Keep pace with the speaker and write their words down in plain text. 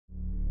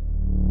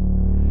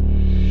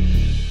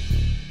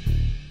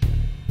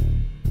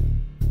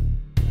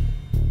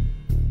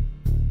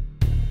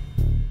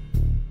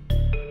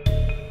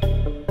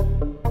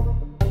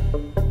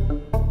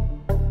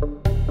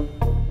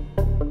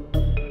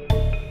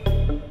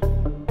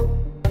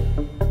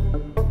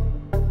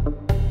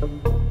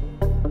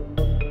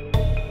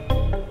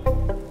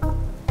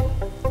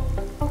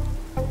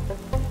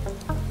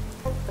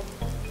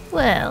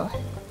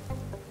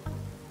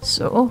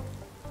So,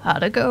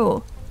 how'd it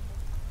go?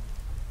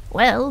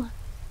 Well,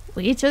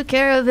 we took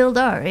care of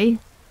Ildari.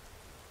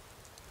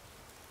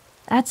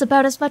 That's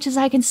about as much as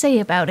I can say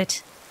about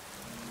it.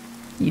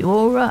 You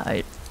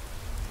alright?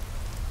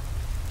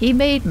 He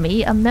made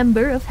me a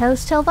member of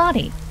House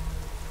Telvanni.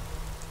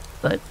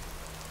 But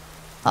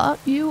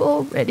aren't you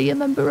already a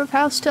member of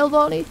House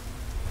Telvanni?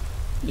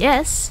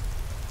 Yes,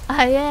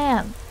 I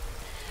am.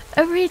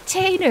 A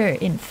retainer,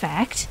 in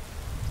fact.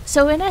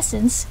 So in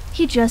essence,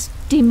 he just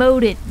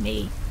demoted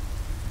me.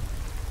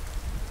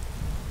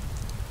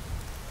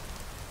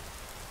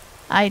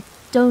 I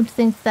don't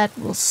think that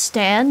will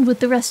stand with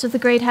the rest of the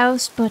Great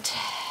House, but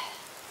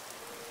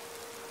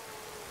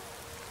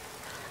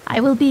I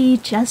will be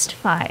just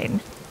fine.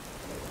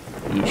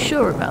 Are you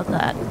sure about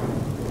that?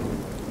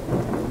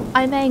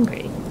 I'm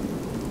angry.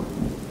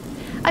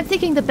 I'm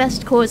thinking the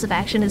best course of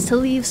action is to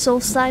leave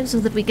Solstheim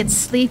so that we can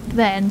sleep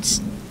and...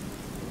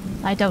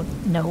 I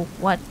don't know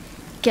what.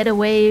 Get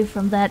away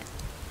from that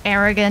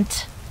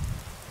arrogant...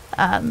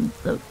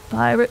 the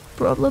pirate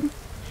problem?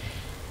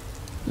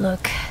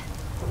 Look,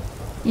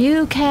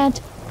 you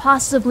can't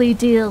possibly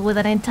deal with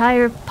an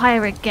entire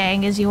pirate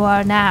gang as you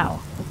are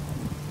now.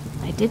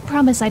 I did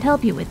promise I'd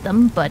help you with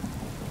them, but...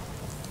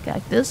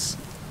 Cactus,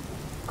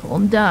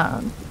 calm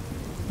down.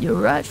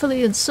 You're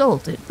rightfully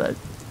insulted, but...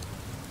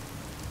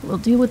 we'll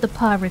deal with the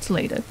pirates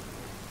later.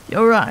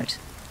 You're right.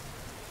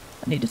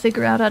 I need to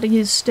figure out how to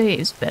use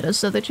staves better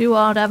so that you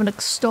aren't having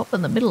to stop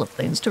in the middle of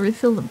things to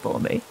refill them for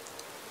me.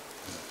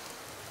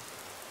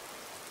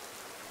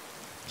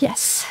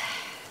 Yes.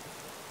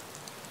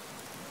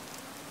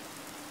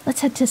 Let's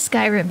head to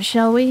Skyrim,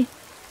 shall we?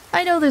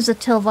 I know there's a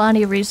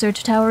Telvanni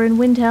research tower in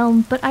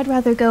Windhelm, but I'd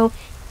rather go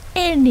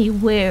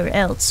anywhere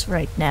else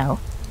right now.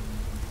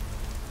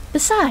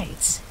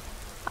 Besides,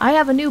 I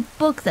have a new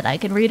book that I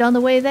can read on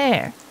the way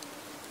there.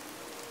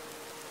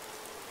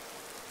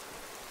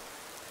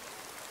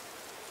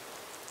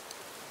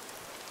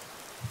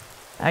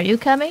 Are you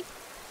coming?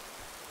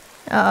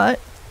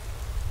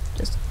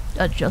 Just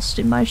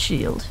adjusting my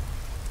shield.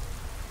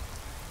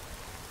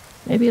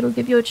 Maybe it'll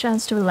give you a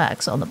chance to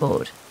relax on the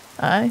boat,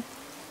 aye?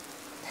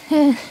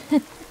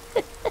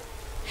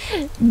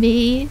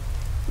 Me?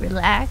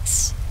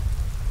 Relax?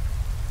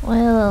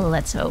 Well,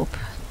 let's hope.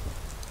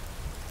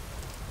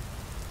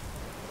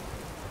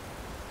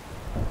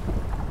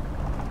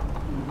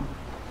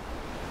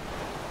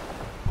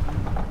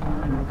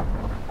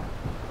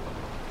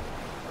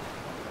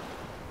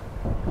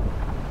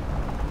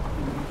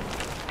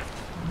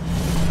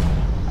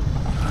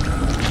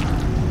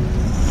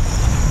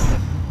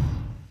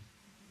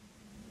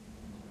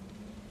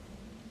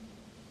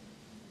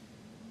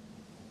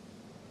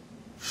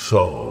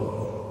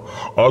 So,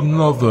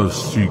 another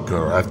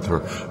seeker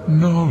after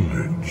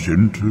knowledge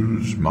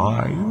enters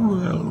my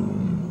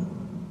realm.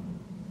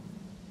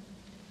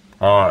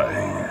 I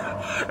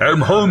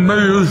am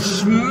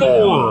Hermaeus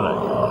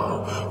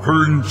Mora,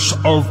 Prince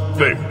of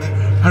Fate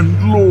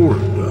and Lord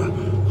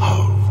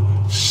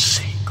of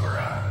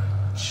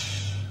Secrets.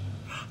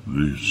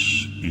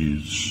 This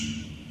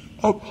is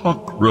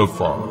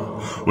Apocrypha,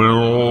 where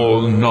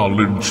all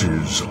knowledge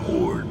is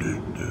hoarded.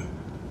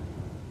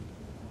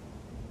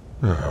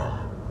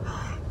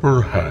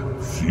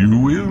 Perhaps you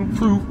will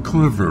prove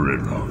clever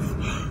enough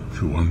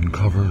to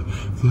uncover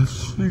the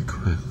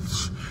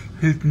secrets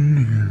hidden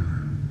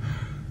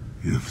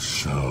here. If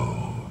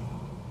so,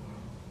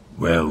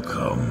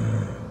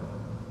 welcome.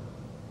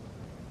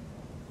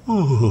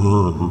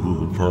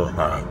 Oh,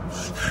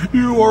 perhaps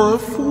you are a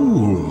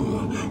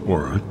fool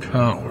or a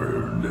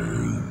coward.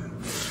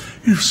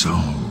 If so,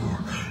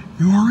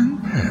 you are in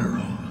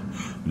peril.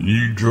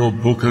 Read your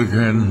book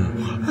again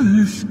and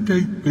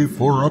escape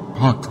before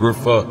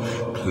Apocrypha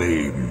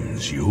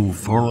claims you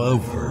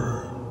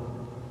forever.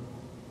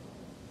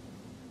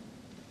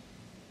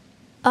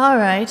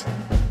 Alright.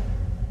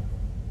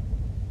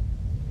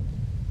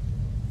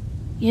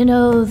 You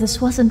know,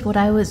 this wasn't what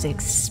I was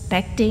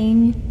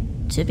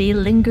expecting to be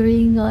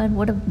lingering on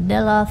one of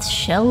Neloth's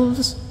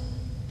shelves.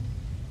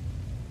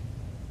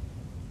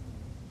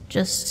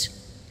 Just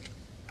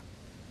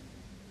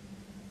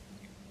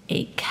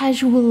a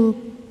casual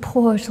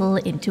portal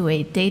into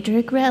a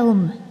Daedric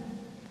realm.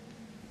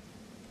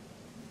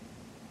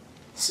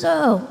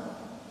 So,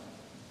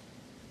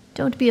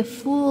 don't be a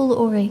fool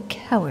or a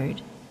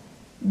coward.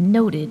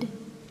 Noted.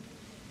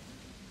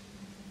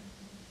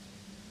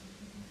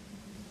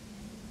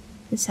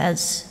 This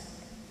has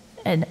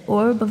an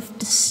orb of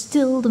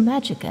distilled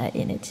magicka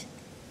in it.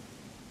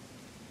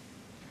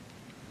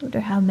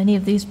 Wonder how many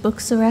of these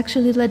books are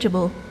actually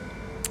legible.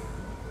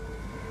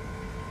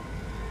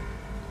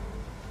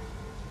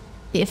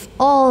 If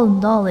all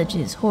knowledge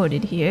is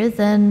hoarded here,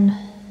 then...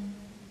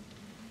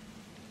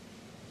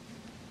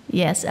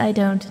 yes, I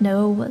don't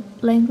know what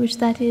language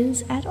that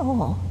is at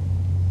all.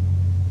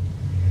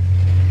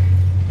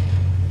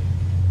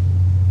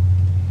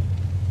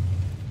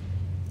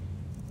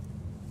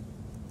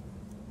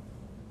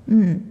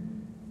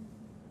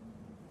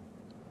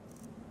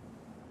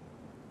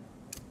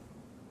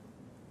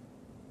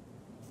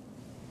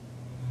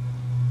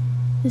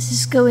 This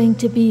is going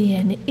to be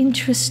an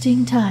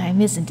interesting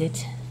time, isn't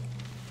it?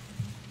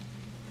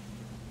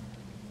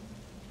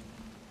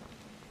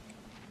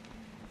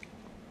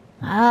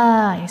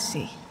 Ah, I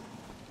see.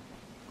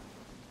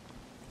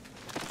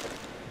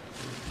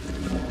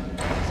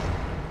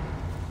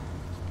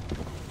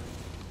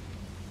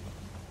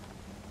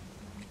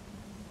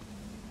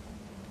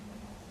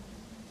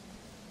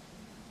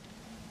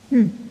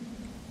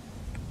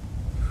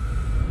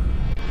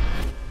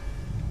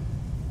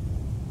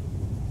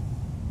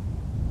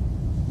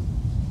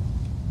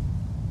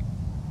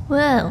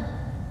 Well,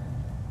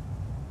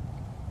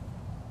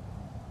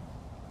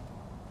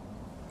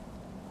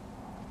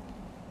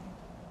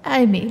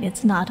 I mean,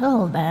 it's not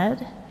all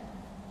bad.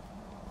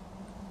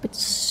 Bit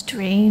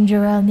strange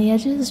around the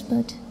edges,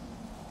 but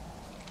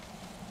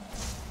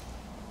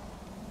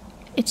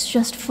it's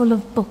just full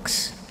of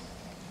books.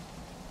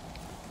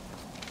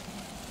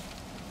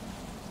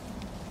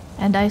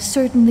 And I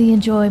certainly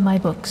enjoy my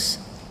books.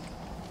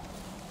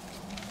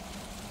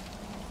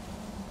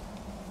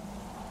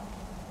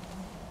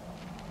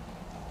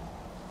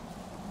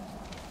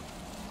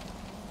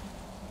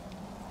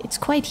 It's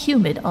quite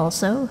humid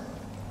also.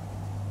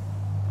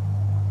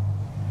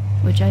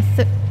 Which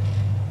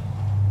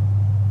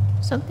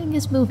something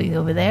is moving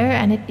over there,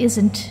 and it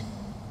isn't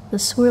the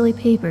swirly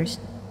papers.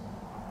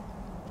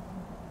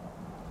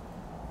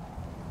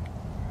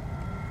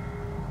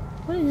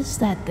 What is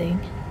that thing?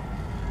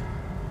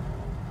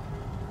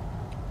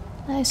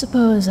 I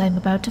suppose I'm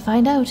about to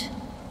find out.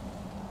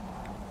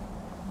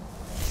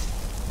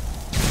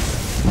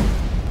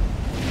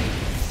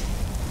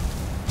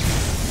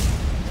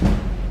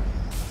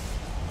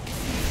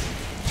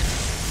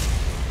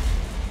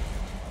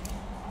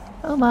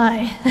 Oh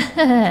my.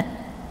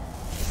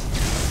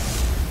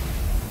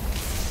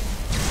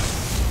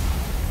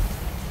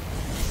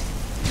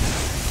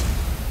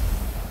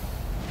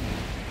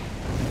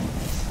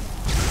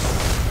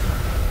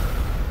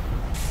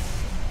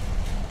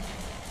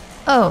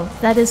 Oh,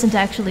 that isn't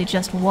actually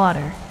just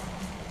water.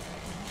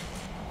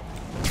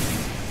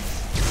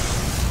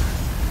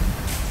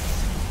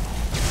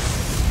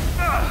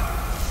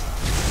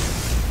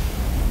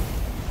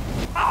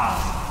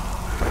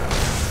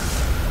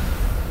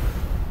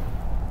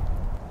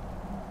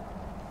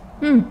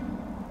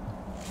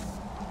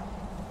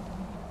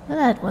 Well,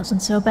 that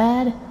wasn't so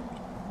bad.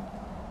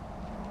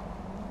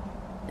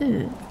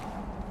 Ooh.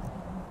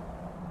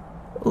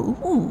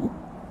 Ooh.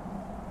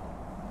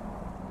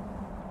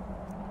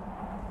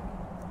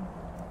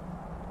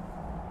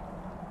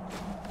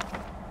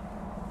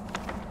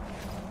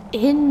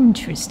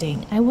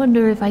 Interesting. I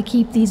wonder if I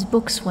keep these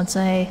books once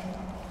I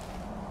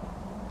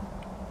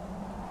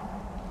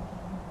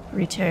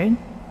return.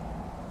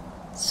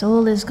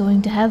 Soul is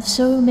going to have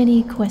so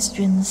many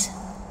questions.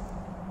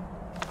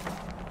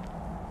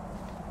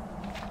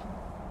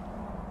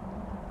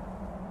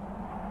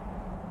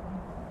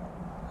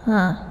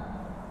 Huh.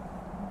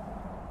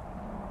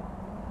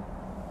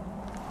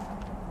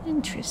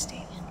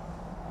 Interesting.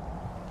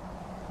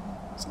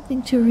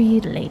 Something to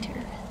read later.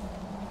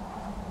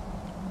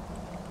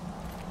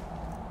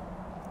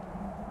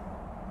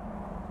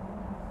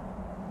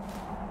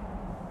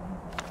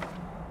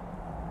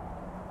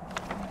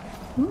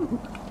 Ooh.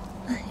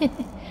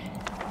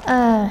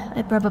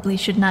 I probably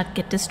should not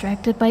get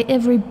distracted by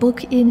every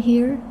book in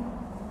here.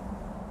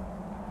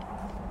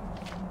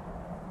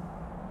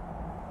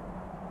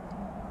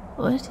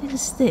 What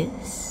is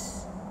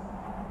this?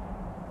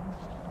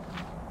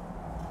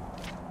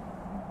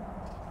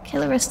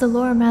 Kelleris the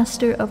Lore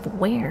Master of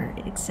where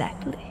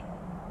exactly?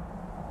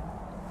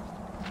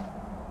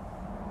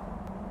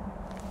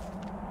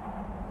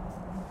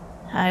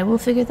 I will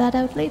figure that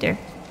out later.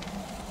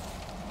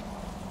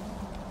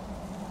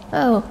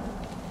 Oh.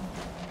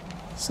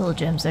 Soul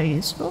gems are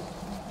useful.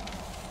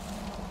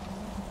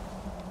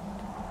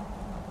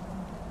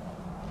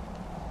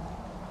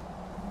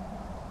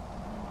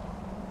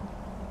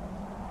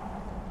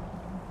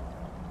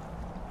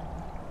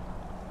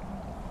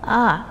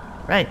 Ah,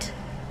 right.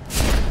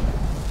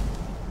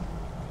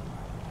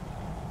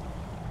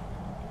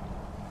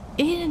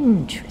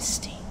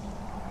 Interesting.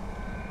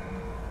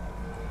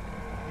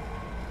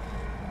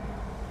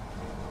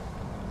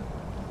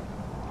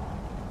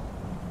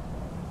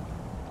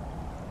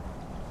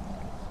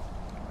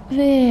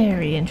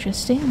 Very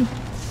interesting.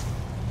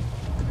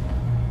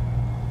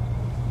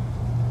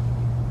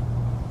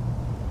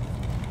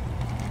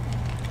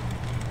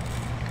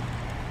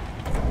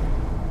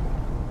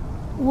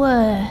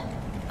 What?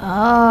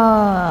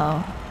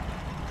 Oh.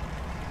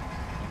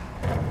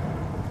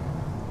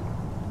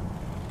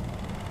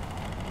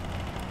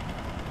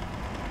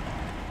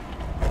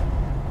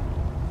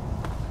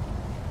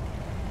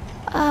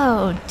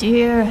 Oh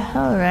dear,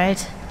 all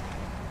right.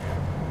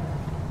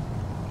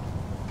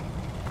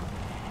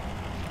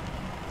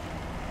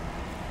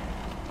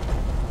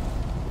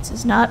 This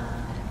is not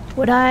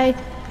what I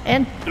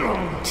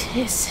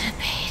anticipated.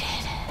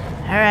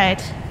 All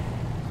right.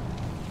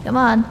 Come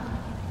on.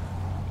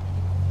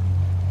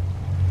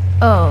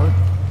 Oh.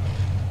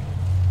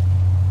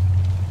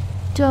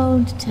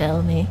 Don't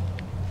tell me.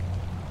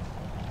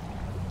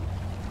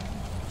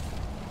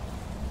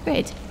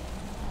 Great.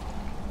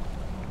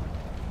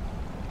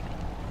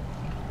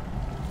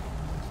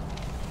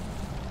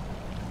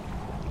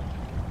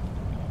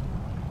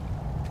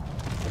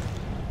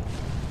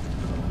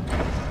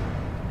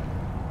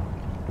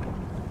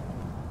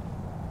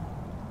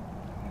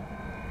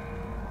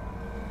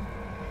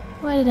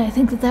 Why did I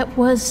think that that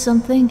was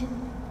something?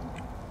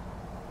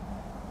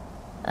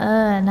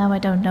 Now I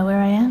don't know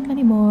where I am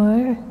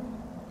anymore.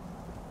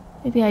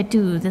 Maybe I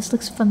do. This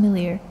looks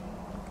familiar.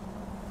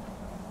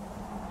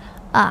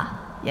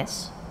 Ah,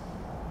 yes.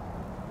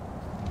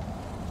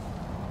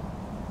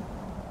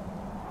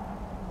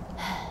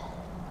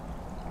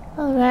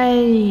 All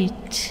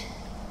right.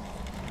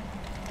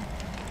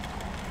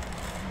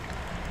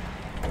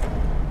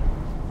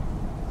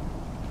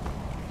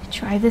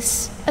 Try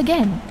this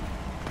again.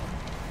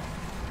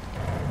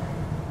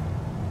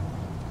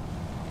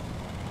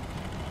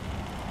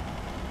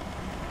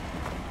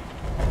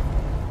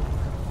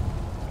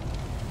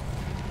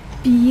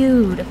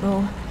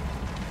 Beautiful.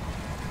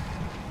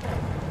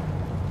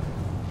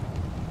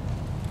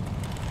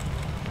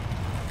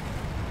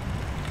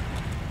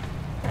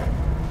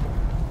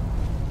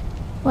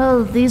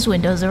 Well, these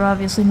windows are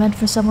obviously meant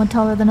for someone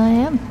taller than I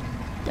am.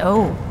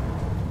 Oh.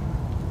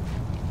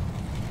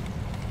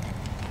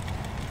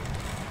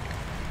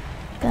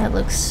 That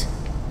looks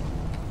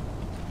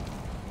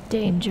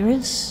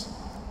dangerous.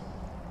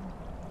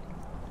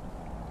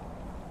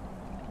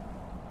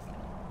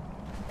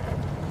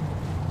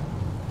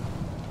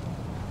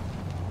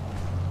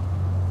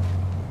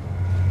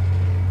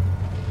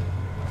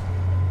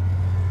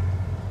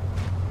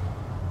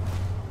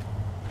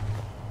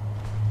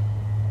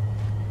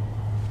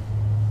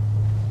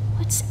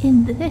 What's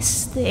in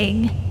this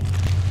thing?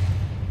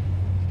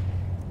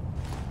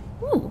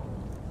 Ooh.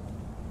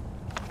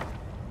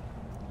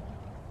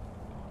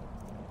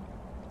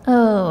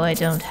 Oh, I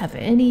don't have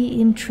any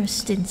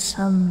interest in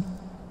some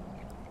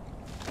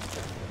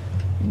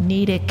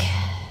Nedic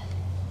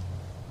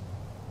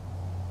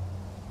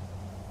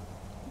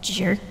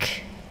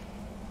jerk.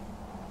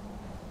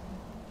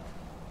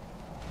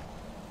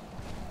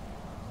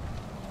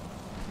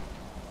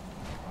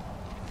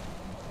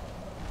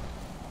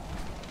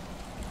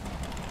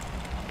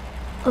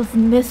 Of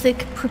mythic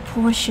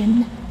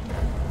proportion.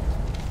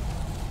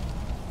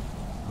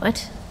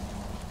 What?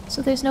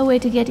 So there's no way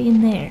to get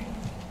in there.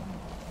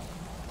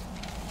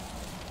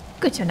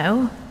 Good to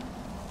know.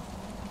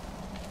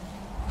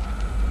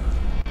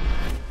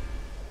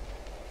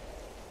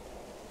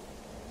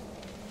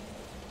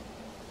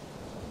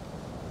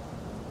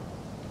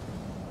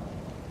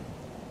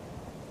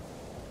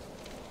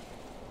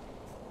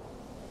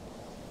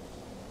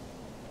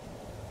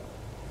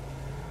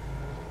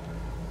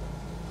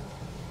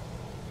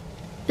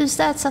 Is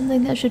that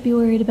something I should be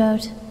worried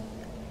about?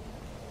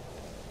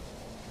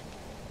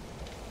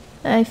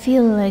 I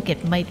feel like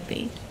it might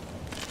be.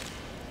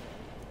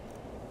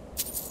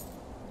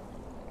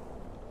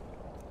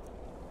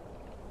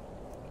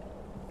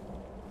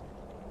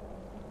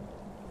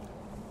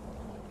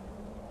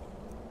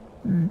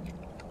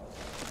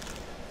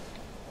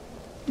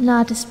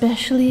 Not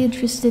especially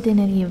interested in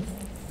any of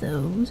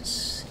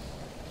those.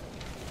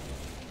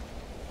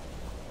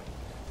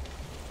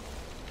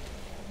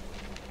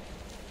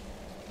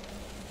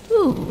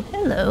 Ooh,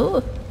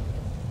 hello.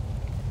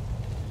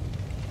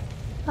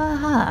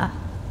 Aha.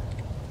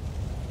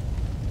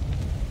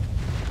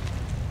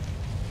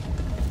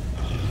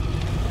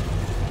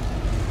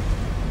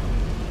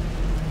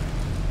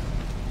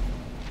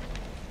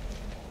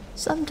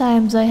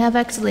 Sometimes I have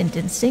excellent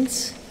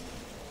instincts.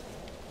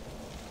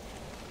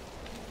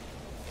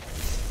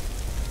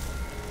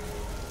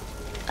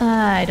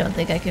 I don't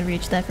think I can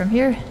reach that from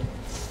here.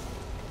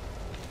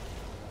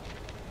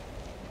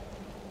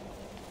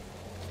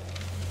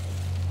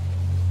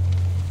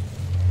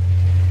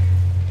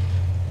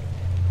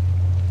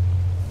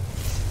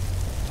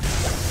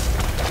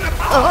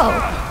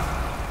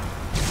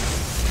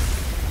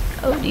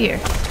 Oh dear.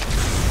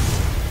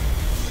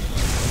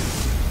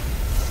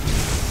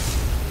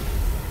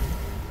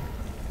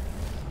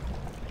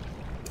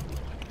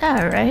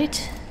 All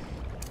right.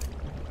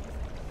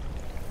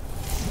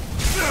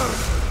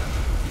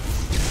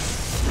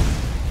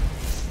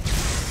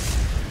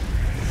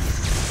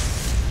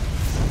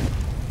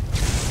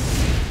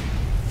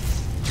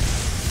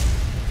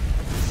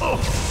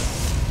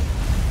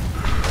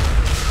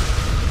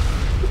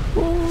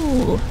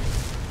 Ooh.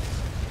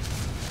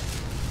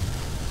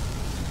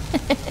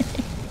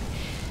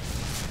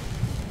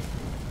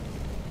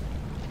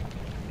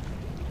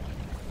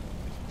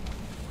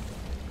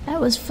 That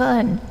was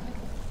fun.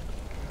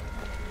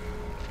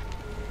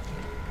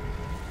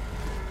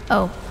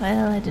 Oh,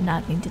 well, I did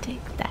not mean to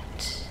take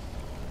that.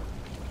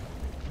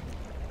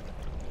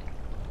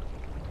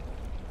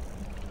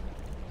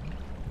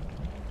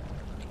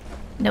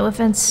 No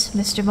offense,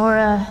 Mr.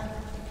 Mora,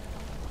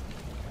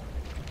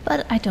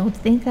 but I don't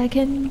think I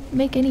can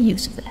make any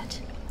use of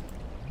that.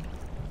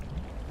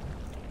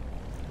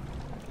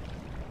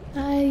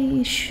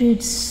 I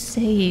should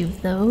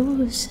save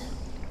those.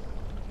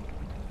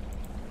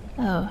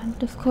 Oh,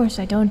 and of course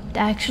I don't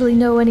actually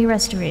know any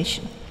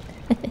restoration.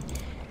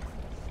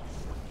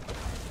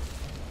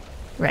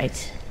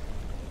 Right.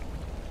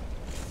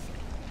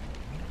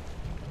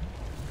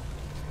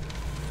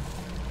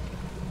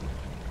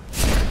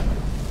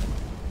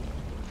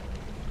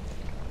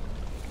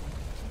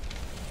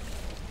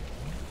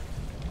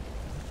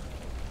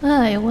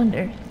 I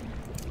wonder.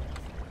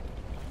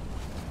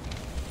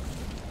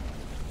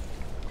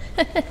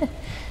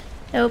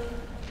 Nope.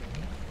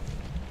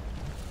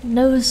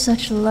 No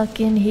such luck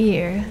in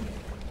here.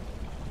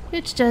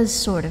 Which does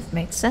sort of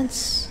make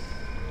sense.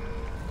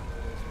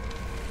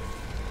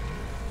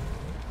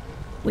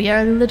 We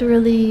are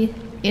literally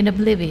in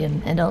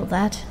oblivion and all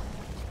that.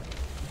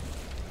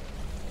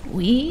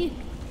 We?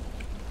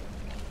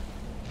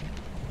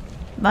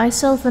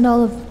 Myself and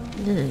all of...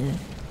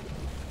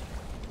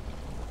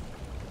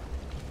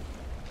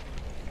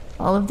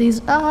 all of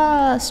these...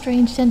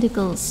 strange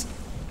tentacles.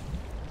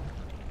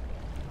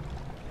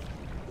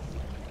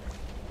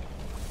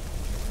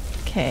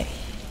 Okay.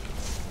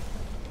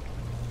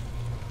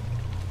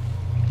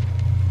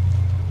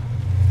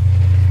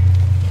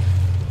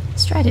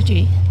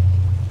 Strategy.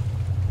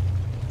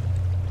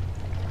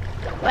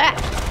 Wah!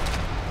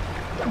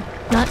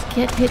 Not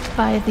get hit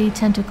by the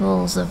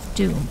tentacles of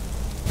doom.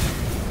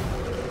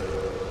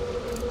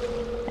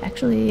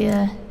 Actually,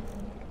 yeah,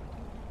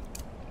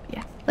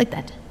 like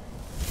that.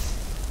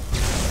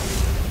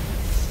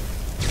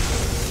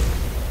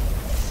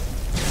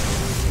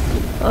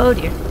 Oh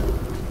dear.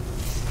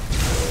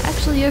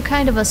 Actually, you're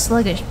kind of a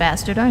sluggish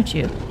bastard, aren't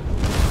you?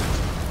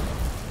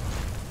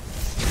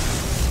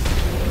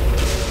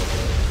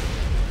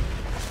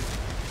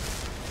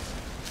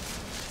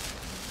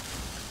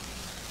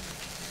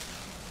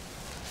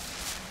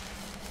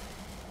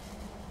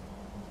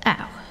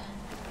 Ow.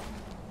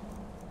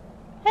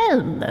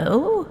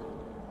 Hello?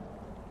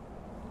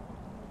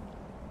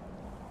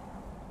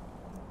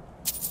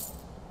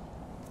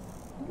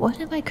 What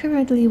am I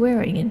currently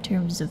wearing in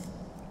terms of...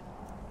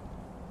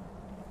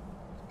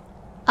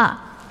 Ah.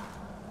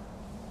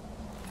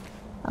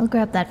 I'll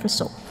grab that for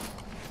soul.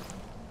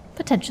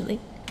 Potentially.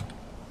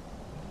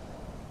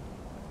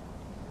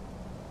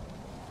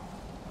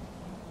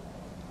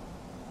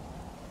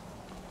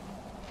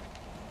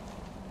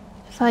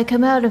 If I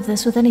come out of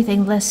this with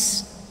anything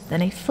less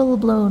than a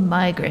full-blown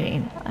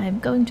migraine, I'm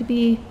going to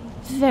be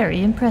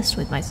very impressed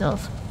with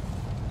myself.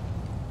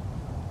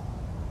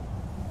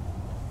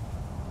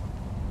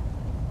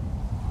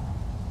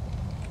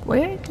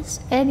 Where does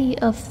any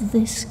of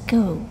this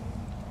go?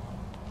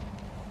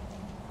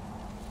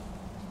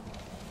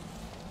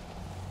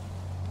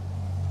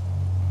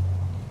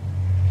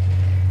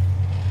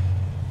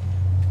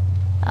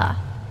 Ah.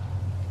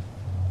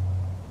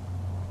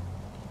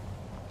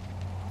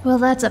 Well,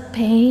 that's a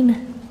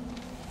pain.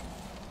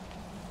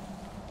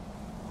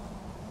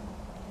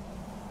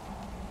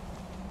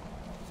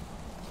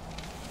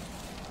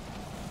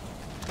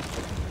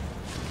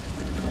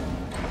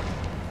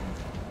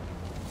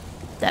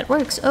 That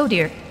works. Oh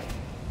dear.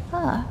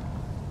 Ah.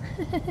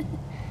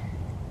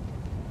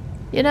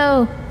 You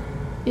know,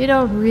 you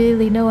don't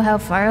really know how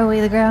far away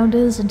the ground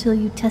is until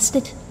you test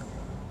it.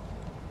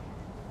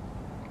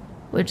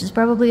 Which is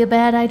probably a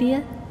bad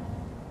idea.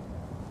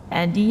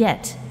 And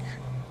yet,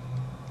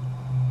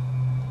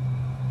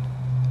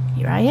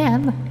 here I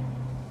am.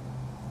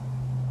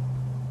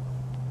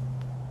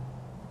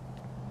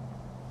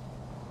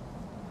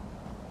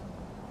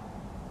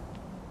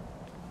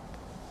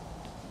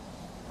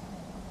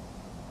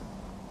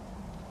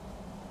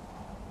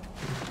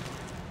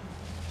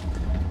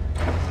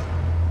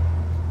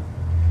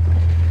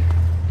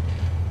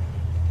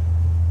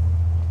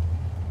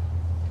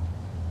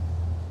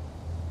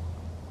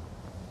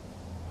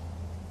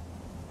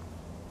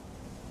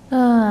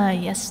 Ah,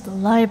 yes, the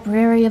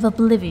Library of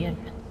Oblivion.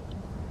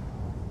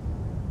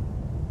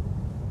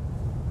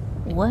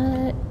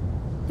 What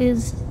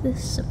is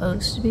this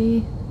supposed to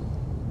be?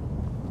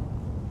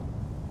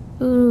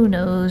 Who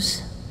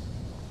knows?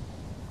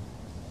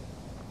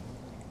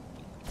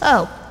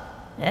 Oh,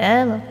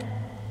 hello.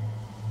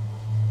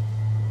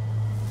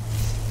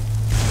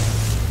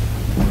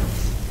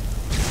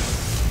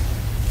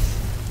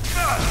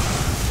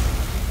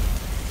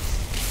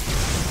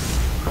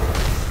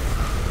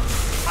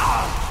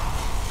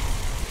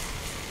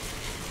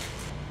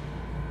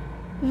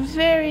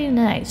 Very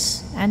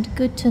nice, and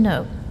good to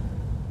know.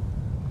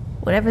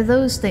 Whatever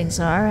those things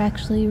are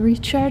actually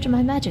recharge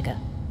my magicka.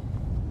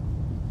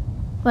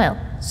 Well,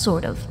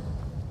 sort of.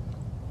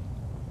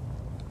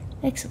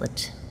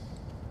 Excellent.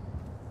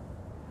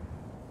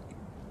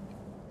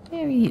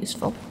 Very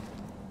useful.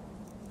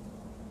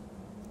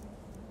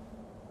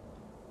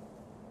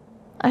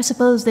 I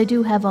suppose they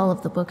do have all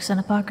of the books in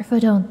Apocrypha,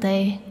 don't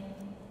they?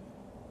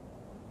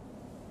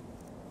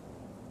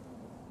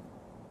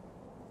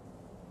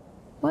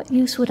 What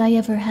use would I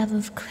ever have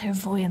of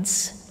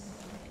clairvoyance?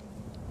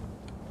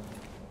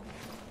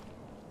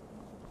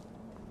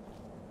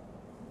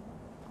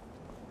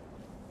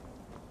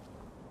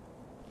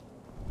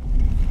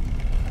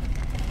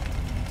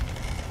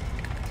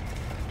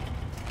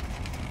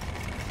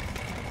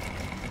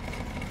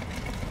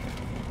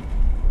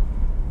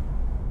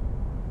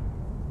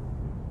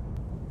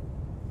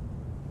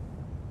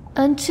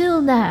 Until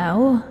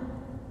now,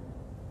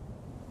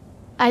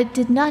 I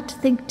did not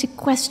think to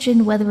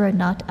question whether or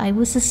not I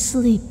was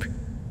asleep.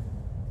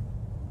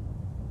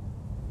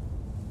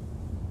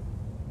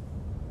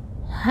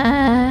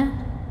 Huh?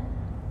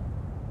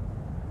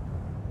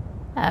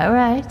 All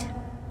right.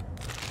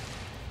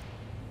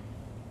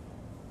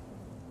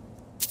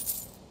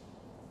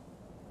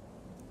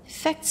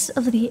 Effects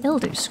of the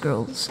Elder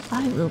Scrolls.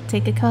 I will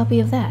take a copy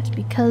of that,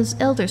 because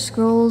Elder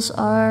Scrolls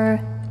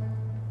are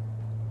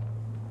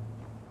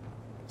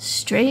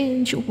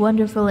strange,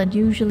 wonderful, and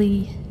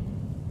usually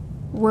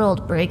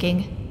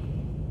world-breaking.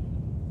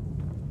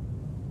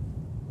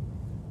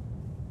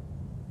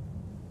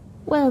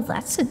 Well,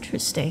 that's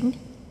interesting.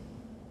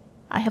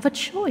 I have a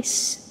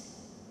choice.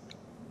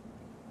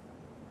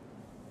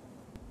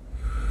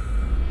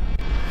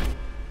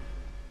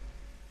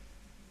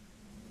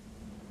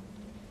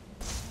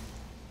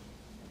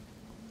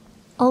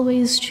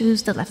 Always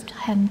choose the left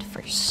hand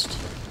first.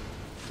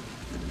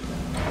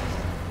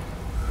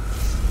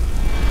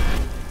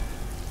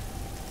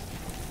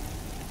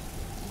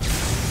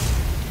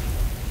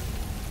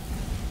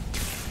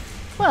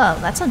 Well,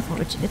 that's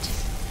unfortunate.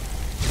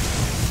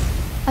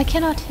 I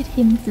cannot hit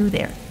him through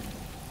there.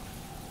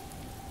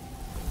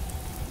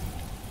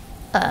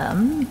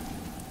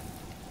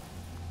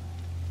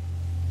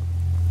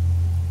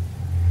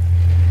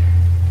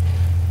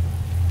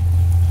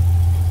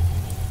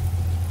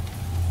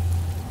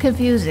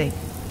 Confusing.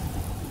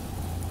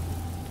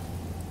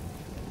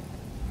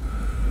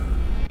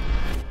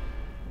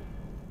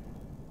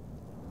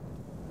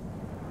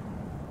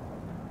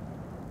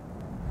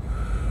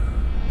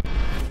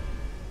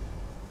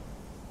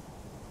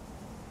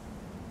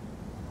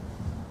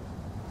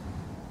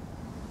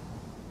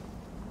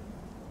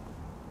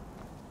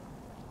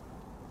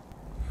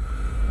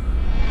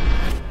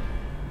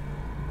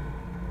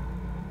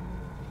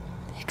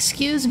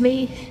 Excuse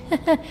me.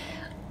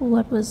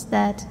 What was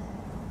that?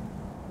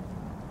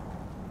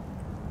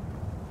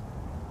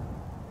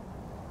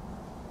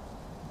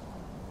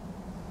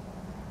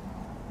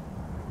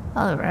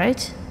 All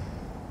right.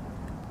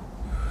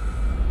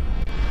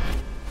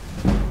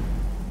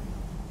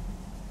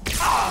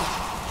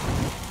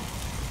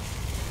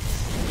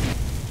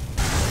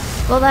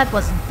 Well, that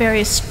wasn't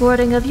very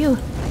sporting of you.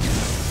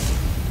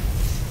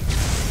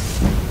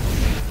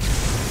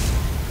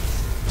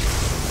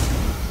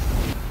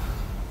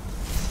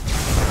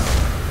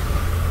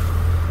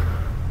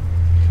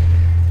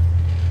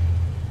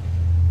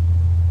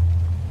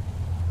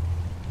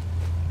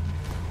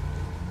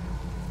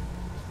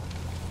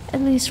 At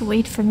least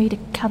wait for me to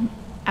come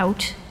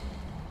out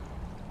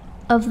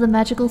of the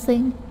magical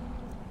thing.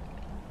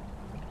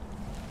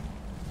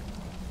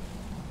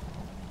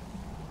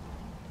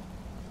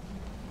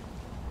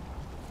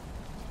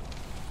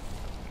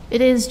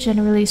 It is,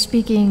 generally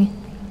speaking,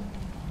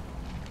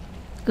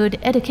 good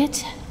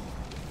etiquette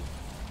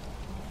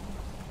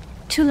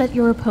to let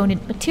your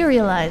opponent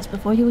materialize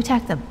before you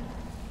attack them.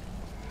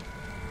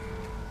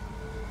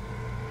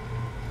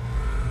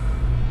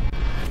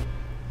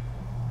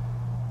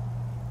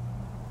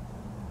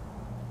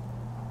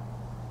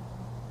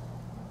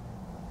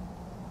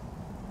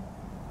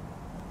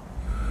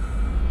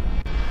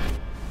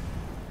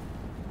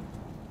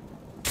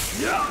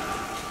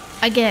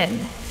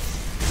 Again.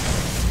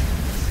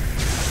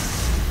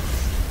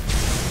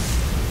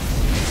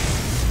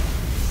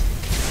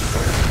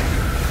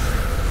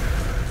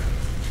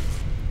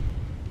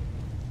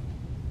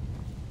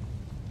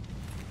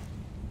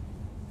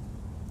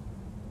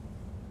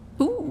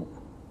 Ooh.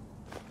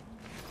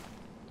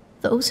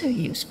 Those are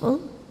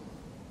useful.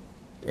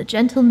 The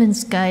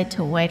Gentleman's Guide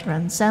to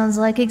Whiterun sounds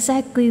like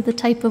exactly the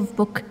type of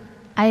book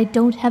I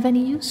don't have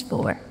any use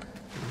for.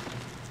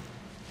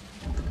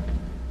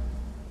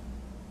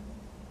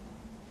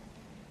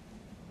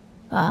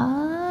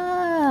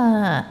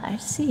 Ah, I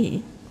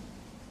see.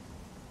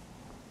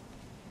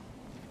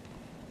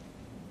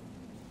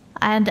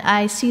 And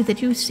I see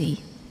that you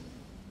see.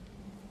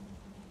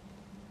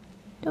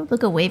 Don't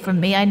look away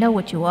from me, I know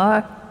what you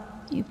are.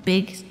 You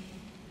big,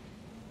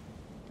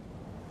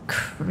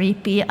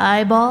 creepy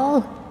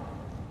eyeball.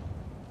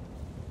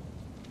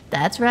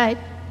 That's right.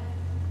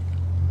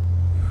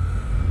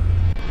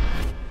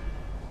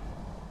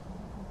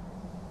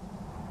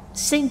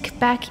 Sink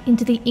back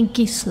into the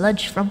inky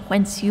sludge from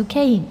whence you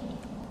came.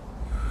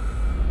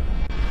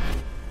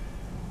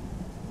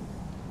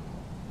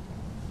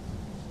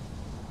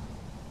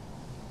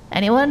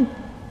 Anyone?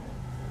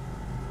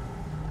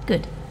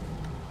 Good.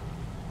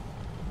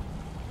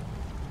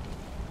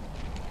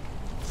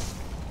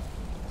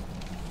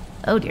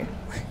 Oh dear.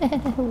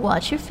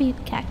 Watch your feet,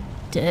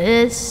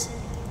 Cactus.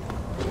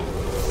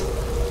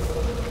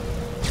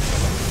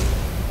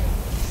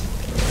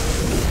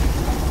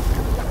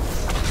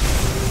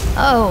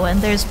 Oh,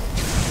 and there's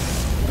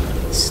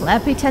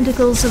slappy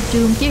tentacles of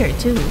doom here,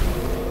 too.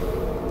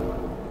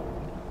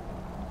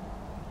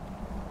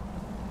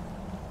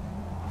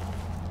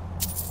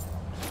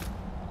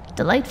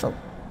 Delightful.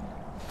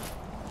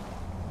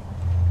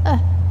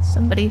 Ah,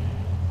 somebody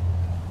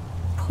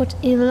put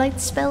a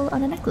light spell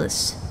on a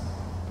necklace.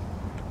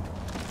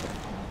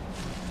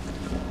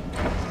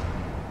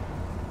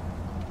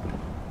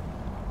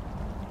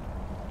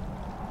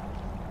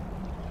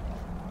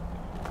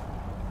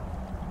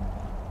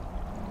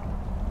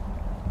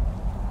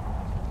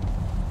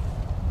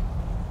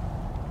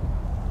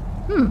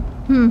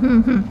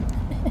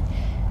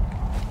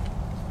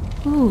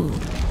 Ooh.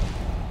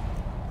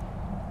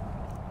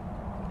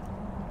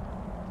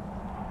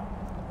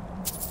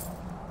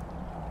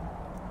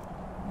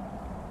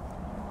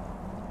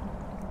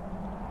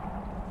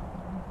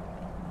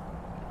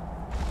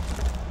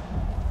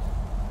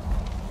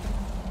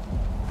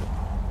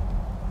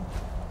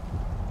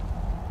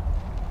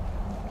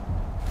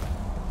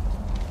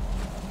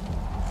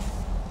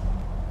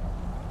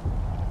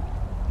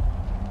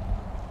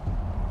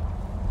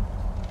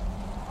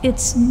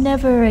 It's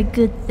never a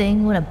good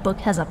thing when a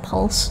book has a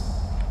pulse.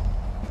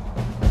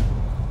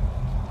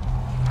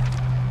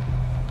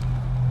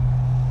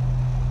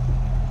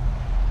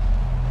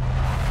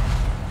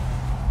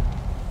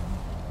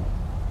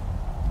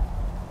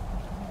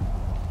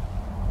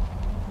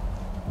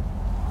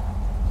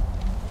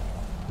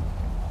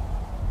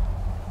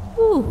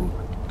 Ooh.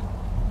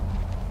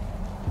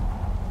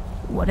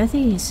 What are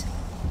these?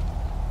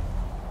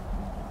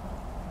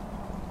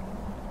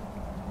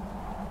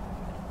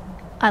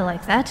 I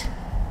like that.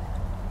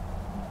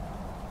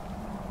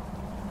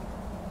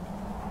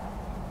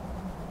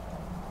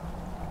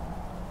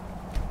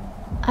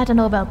 I don't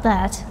know about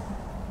that.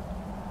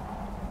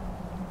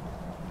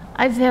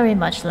 I very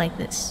much like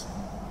this.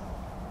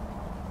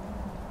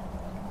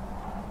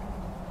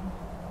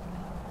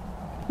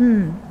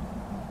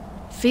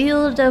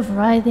 Field of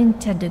writhing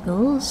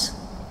tentacles.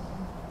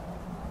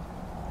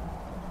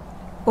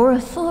 Or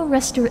a full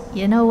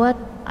You know what?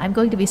 I'm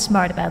going to be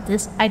smart about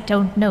this. I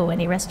don't know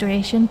any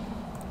restoration.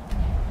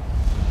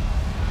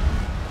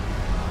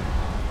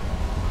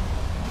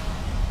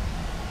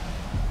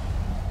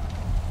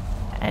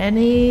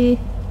 Any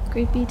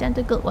creepy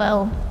tentacle?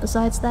 Well,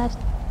 besides that.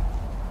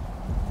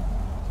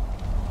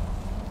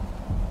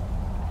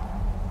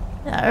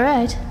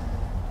 Alright.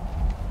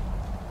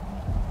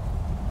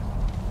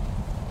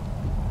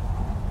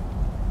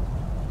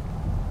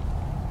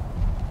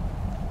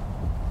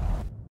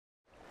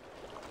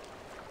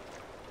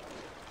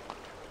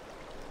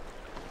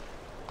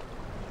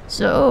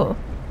 So,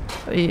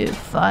 are you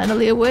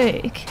finally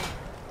awake?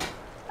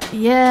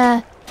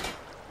 Yeah.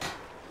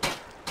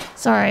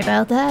 Sorry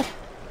about that.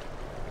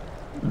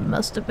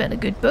 Must have been a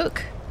good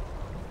book.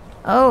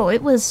 Oh,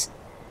 it was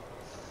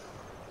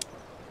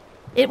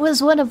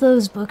one of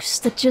those books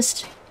that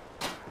just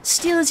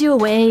steals you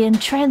away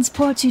and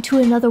transports you to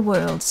another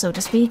world, so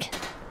to speak.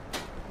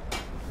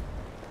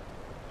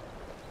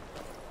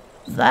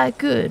 That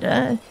good,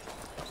 huh?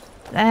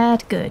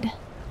 That good.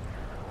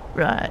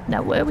 Right,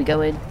 now where are we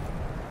going?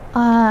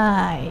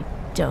 I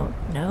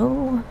don't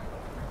know.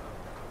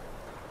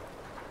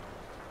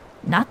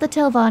 Not the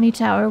Telvanni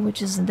Tower,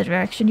 which is in the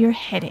direction you're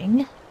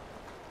heading.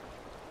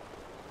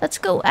 Let's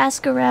go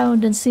ask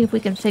around and see if we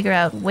can figure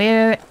out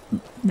where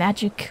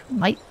magic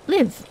might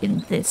live in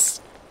this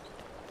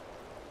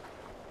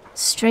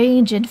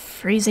strange and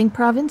freezing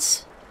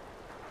province.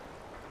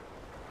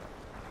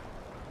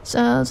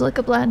 Sounds like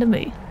a plan to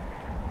me.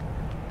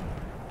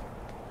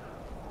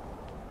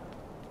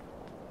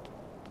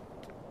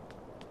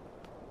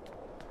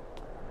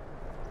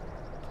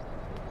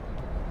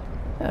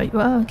 Oh, you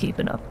are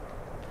keeping up.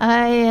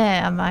 I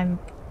am. I'm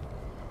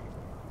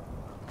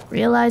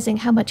realizing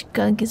how much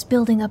gunk is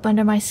building up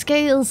under my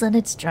scales, and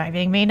it's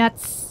driving me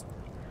nuts.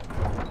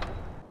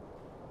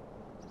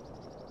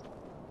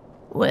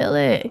 Well,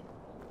 hey.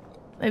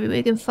 Maybe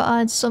we can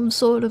find some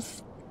sort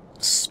of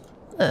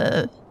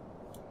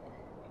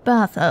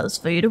bathhouse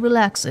for you to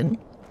relax in.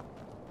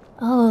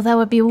 Oh, that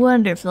would be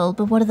wonderful,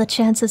 but what are the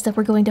chances that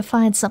we're going to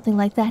find something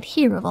like that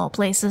here of all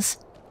places?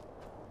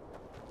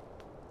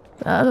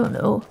 I don't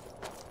know.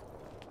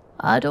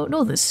 I don't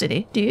know this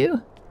city, do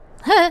you?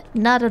 Heh,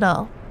 not at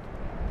all.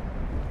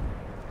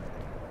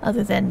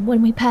 Other than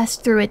when we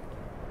passed through it,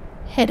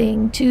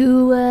 heading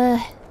to,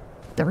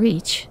 the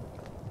Reach.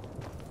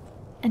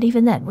 And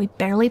even then, we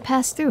barely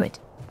passed through it.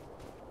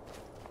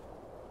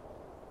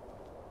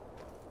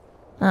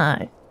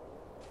 Aye.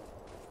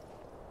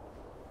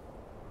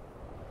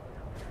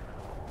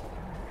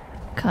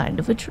 Kind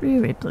of a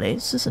dreary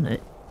place, isn't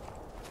it?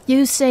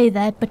 You say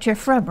that, but you're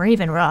from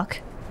Raven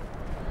Rock.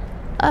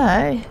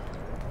 Aye.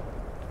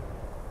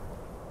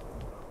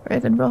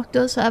 Raven Rock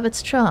does have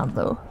its charm,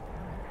 though.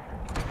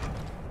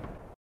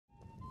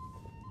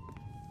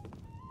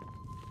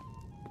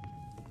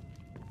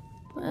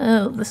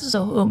 Well, this is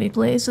a homey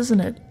place, isn't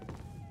it?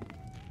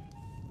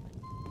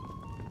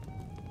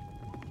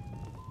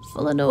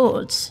 Full of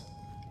nodes.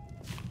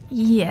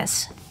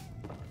 Yes.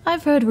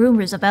 I've heard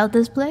rumors about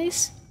this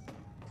place.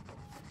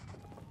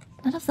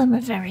 None of them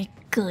are very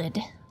good.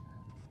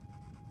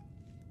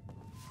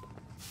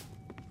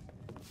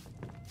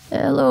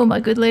 Hello, my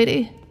good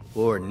lady.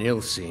 Poor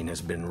Nilsine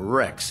has been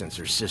wrecked since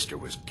her sister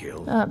was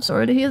killed. I'm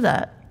sorry to hear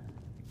that.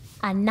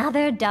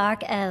 Another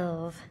dark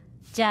elf.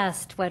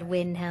 Just what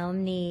Windhelm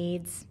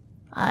needs.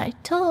 I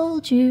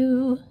told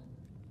you.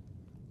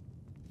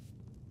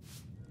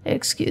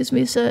 Excuse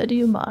me, sir, do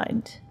you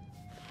mind?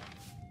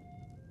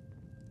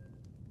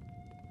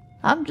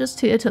 I'm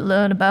just here to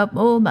learn about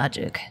more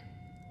magic.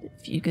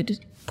 If you could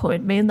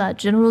point me in that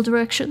general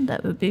direction,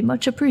 that would be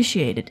much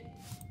appreciated.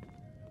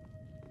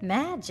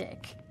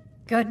 Magic?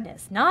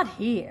 Goodness, not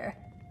here.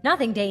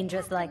 Nothing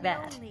dangerous like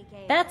that.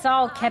 That's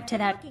all kept to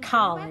that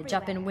college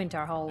up in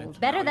Winterhold.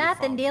 Better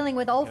that than dealing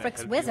with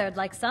Ulfric's wizard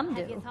like some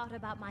do. Thought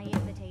about my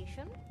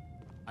invitation?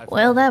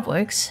 Well, that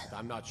works.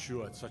 I'm not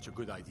sure it's such a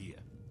good idea.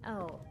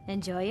 Oh,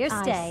 Enjoy your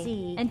I stay.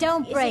 see. And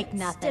don't Is break it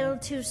nothing. Still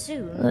too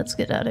soon. Let's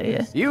get out of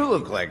here. You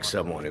look like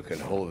someone who can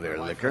hold their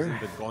liquor. Hasn't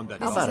been gone that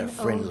How long. about a This is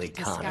an friendly ode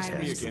to contest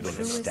Skyrim's with a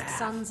truest staff?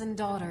 sons and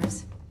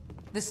daughters,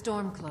 the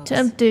Stormcloaks.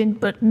 Tempting,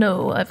 but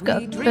no, I've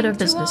got We drink better to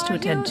business to our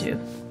attend to.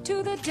 youth,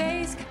 to the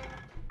days.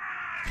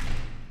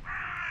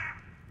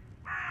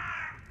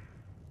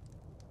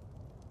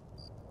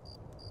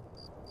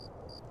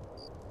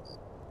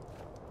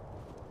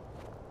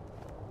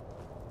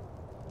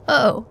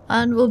 Oh,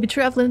 and we'll be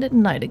traveling at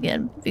night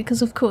again,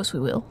 because of course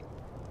we will.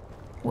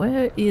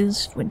 Where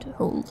is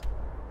Winterhold?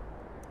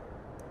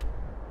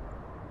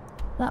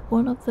 That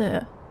one up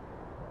there.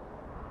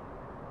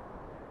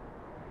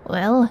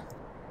 Well,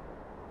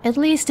 at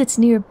least it's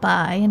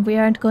nearby, and we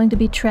aren't going to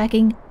be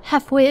trekking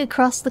halfway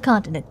across the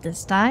continent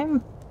this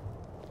time.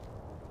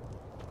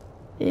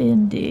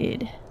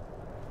 Indeed.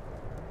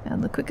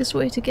 And the quickest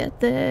way to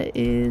get there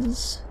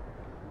is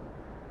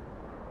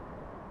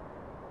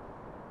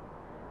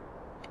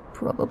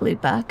probably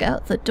back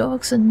out the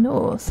docks and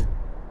north.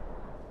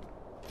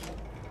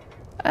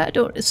 I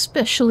don't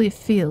especially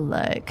feel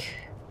like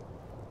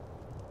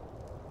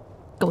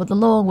going the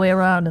long way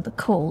around in the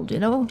cold, you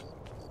know?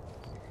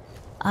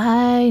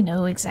 I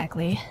know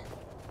exactly.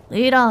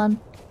 Lead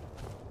on.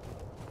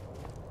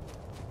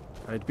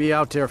 I'd be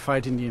out there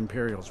fighting the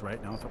Imperials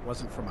right now if it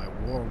wasn't for my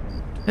war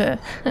wound.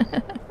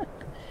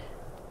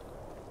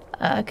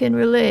 I can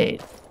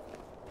relate.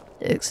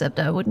 Except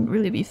I wouldn't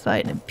really be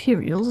fighting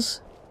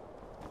Imperials.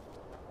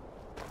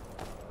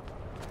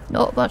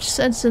 Not much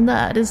sense in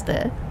that, is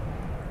there?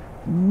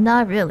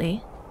 Not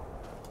really.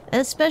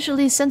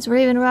 Especially since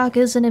Raven Rock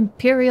is an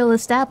Imperial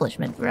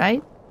establishment,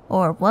 right?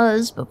 Or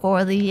was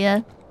before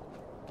the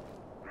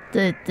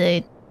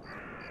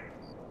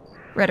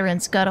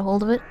Redderants got a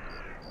hold of it.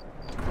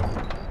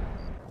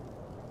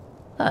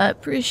 I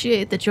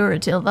appreciate that you're a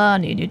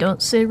Tilvani and you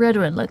don't say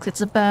Redderant like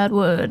it's a bad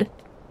word.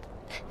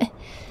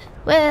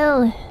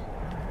 Well,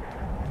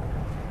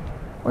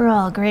 we're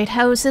all great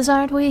houses,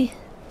 aren't we?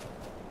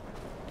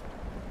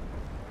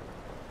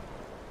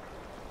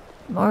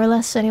 More or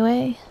less,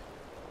 anyway.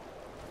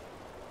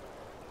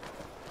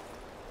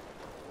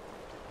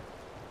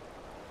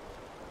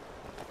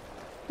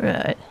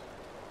 Right.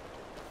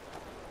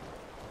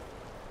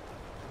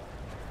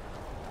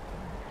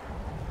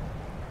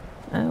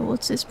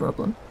 What's his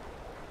problem?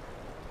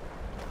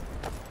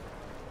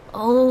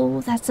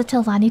 Oh, that's the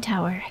Tilvani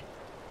Tower.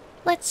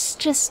 Let's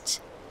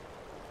just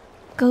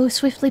go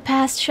swiftly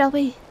past, shall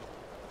we?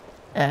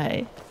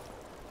 Aye.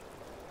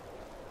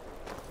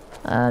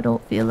 I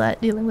don't feel like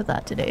dealing with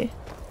that today.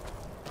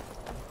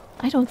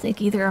 I don't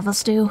think either of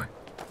us do.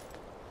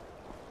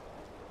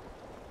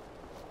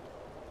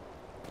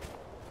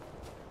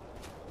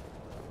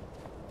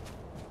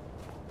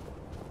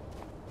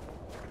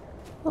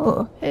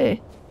 Oh,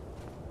 hey.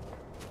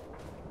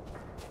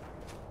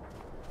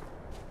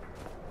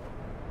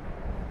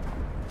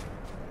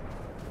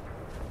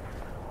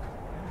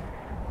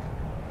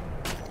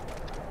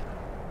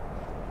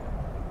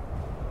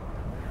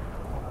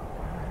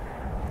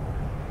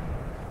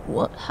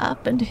 What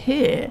happened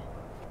here?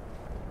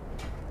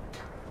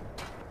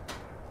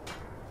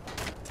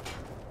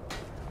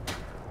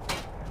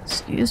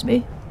 Excuse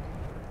me?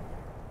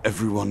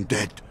 Everyone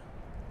dead.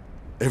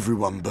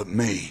 Everyone but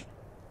me.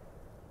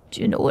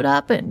 Do you know what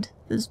happened?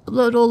 There's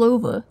blood all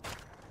over.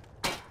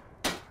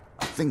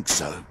 I think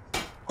so.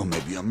 Or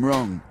maybe I'm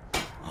wrong.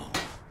 Oh,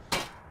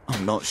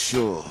 I'm not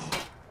sure.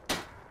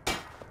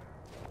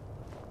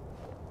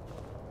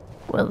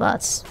 Well,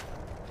 that's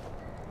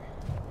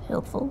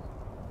helpful.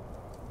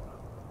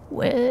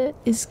 Where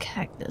is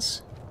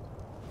Cactus?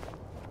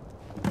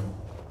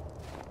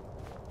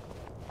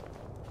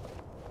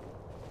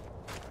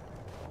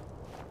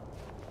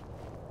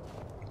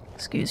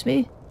 Excuse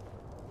me?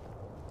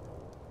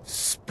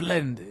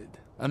 Splendid.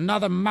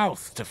 Another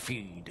mouth to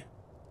feed.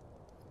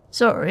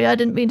 Sorry, I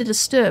didn't mean to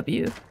disturb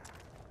you.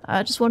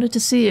 I just wanted to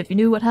see if you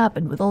knew what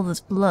happened with all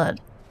this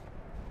blood.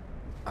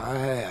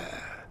 I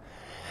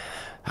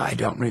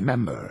don't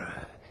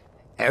remember.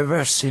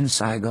 Ever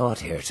since I got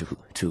here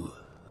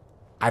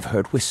I've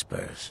heard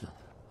whispers,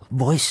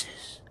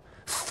 voices,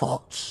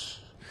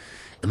 thoughts,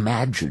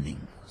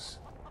 imaginings.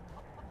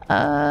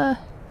 Well,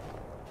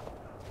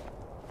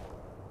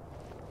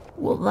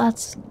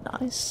 that's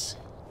nice.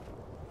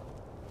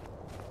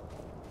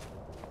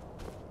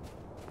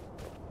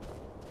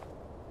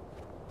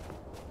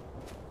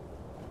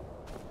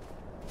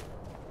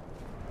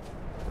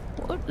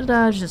 What did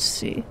I just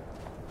see?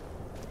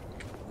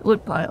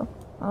 Woodpile.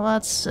 Well,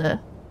 that's,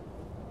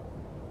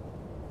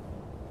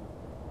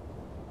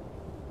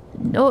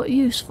 not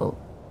useful.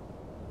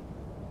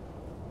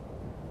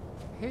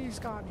 He's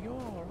got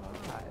your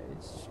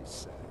eyes, she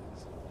says.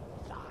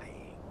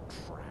 Lying,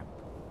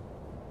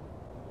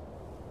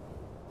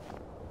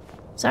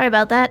 Sorry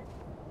about that.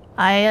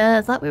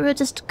 I thought we were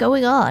just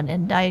going on,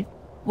 and I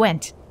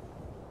went.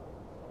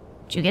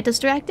 Did you get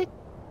distracted?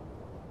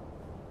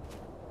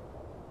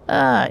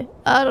 I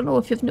don't know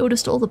if you've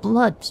noticed all the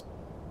blood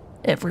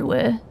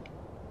everywhere.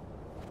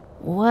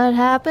 What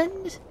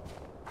happened?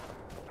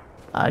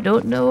 I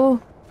don't know.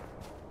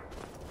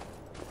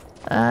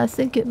 I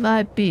think it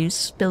might be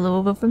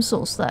spillover from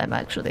Solstheim,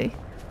 actually.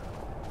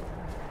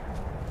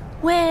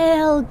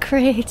 Well,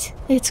 great.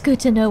 It's good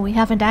to know we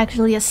haven't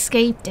actually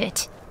escaped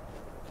it.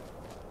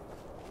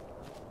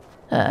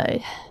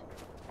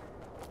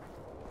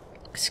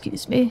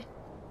 Excuse me.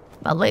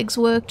 My legs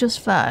work just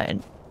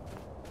fine.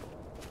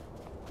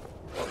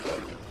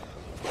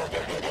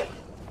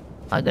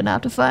 I'm gonna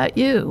have to fight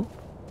you.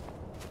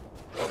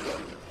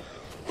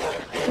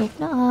 Hope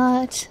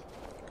not.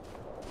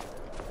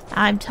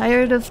 I'm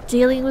tired of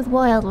dealing with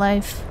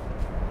wildlife.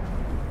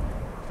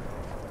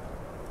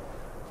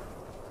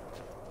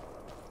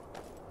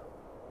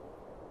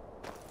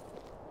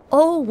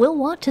 Oh, we'll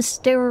want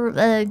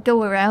to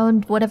go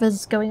around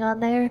whatever's going on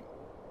there.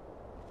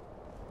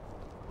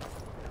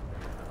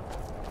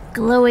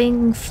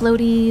 Glowing,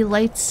 floaty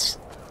lights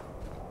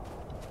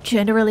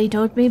generally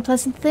don't mean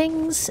pleasant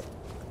things.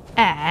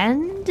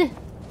 And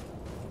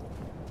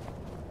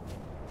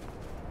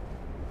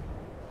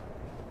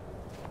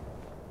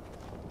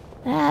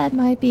that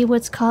might be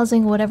what's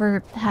causing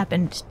whatever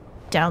happened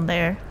down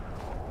there.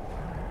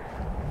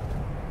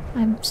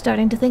 I'm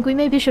starting to think we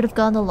maybe should have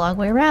gone the long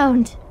way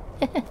around.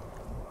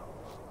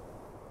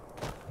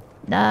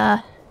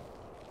 Nah.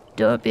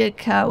 Don't be a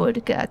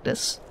coward,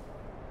 Cactus.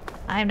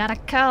 I'm not a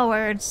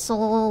coward,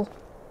 soul.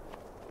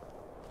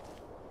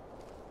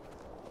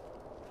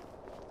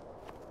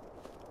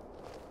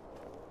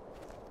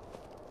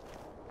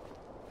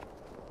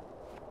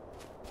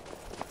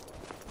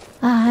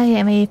 I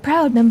am a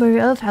proud member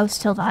of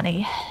House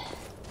Telvanni.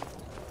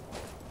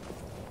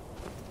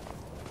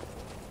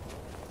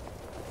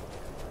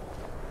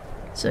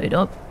 So you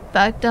don't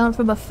back down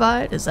from a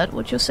fight? Is that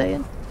what you're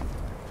saying?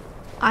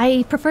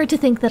 I prefer to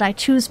think that I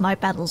choose my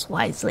battles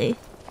wisely.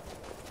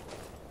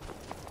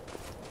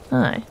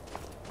 Aye.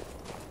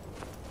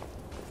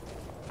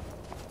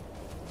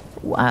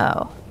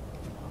 Wow.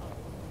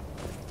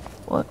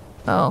 What?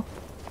 Oh.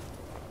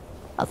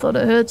 I thought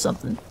I heard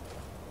something.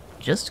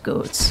 Just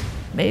goats.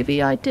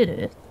 Maybe I did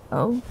it.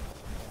 Oh.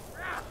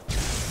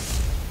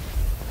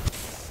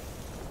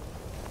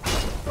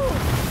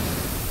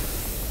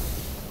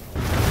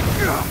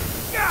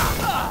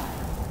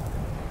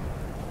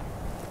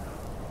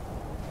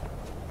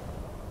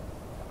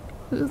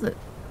 Who the...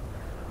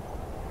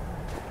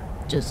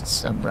 Just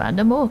some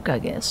random orc, I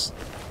guess.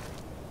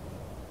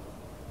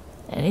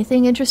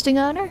 Anything interesting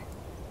on her?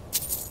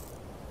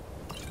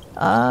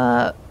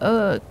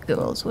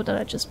 Girls, what did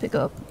I just pick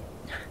up?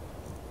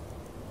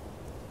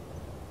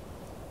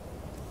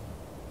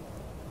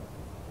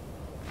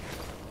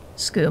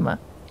 Skooma.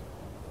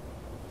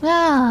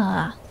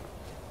 Ah!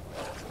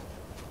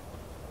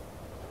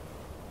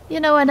 You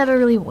know, I never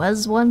really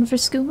was one for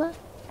skooma.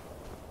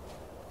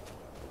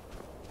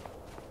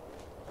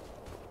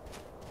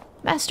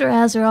 Master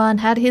Azeron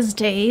had his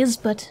days,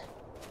 but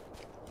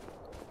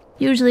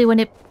usually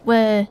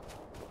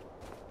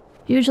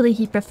usually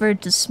he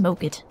preferred to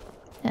smoke it,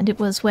 and it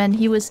was when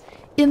he was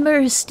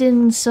immersed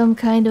in some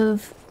kind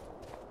of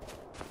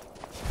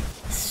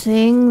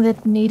thing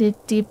that needed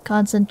deep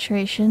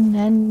concentration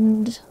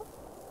and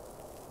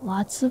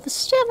lots of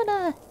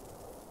stamina.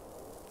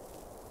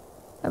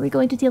 Are we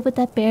going to deal with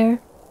that bear?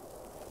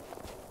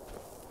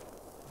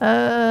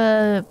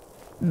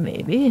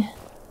 Maybe.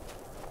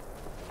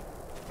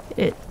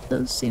 It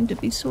does seem to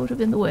be sort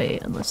of in the way,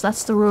 unless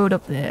that's the road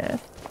up there.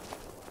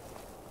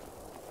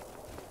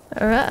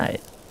 Alright.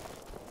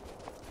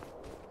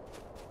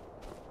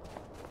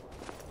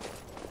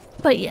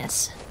 But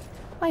yes,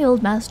 my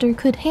old master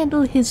could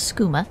handle his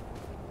skooma.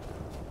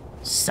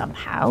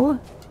 Somehow.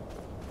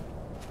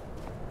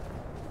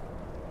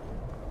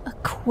 A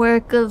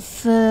quirk of,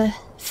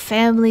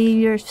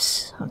 family or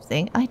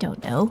something, I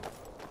don't know.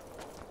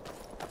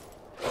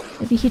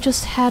 Maybe he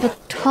just had a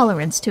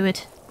tolerance to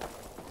it.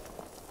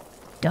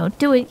 Don't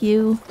do it,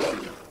 you.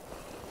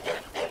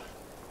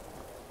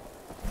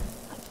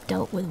 I've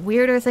dealt with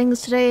weirder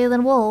things today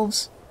than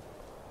wolves.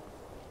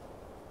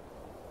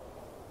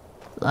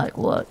 Like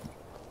what?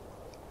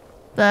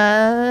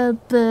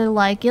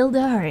 Like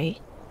Ildari.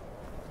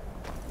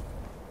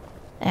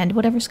 And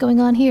whatever's going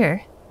on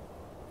here.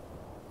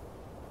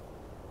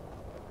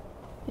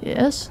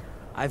 Yes?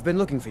 I've been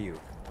looking for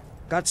you.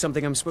 Got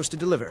something I'm supposed to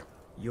deliver.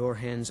 Your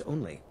hands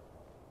only.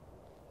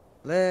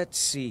 Let's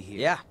see here.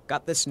 Yeah,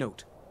 got this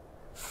note.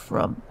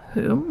 From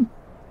whom?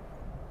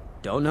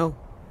 Don't know.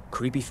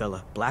 Creepy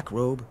fella. Black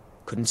robe.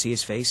 Couldn't see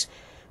his face.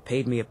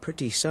 Paid me a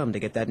pretty sum to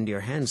get that into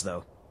your hands,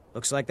 though.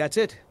 Looks like that's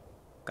it.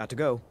 Got to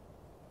go.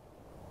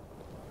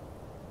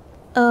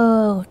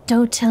 Oh,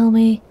 don't tell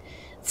me.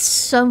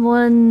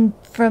 Someone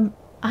from...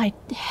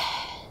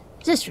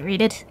 Just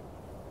read it.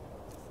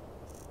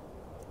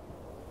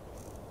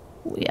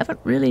 We haven't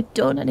really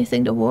done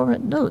anything to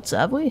warrant notes,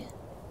 have we?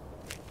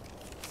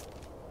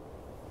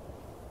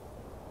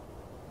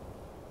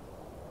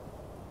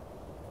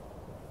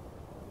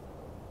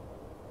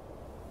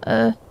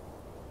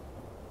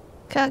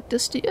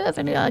 Cactus, do you have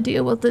any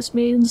idea what this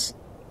means?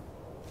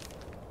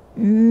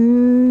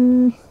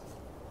 Nope.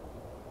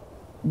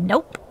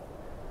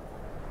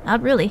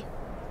 Not really.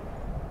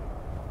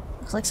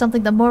 Looks like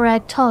something the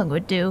Morag tongue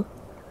would do.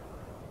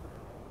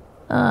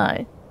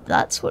 Aye,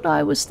 that's what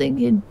I was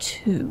thinking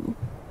too.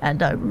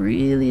 And I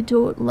really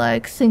don't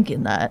like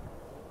thinking that.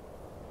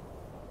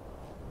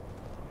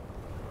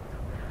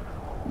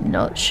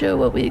 Not sure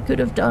what we could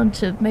have done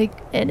to make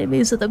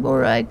enemies of the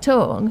Morag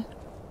tongue.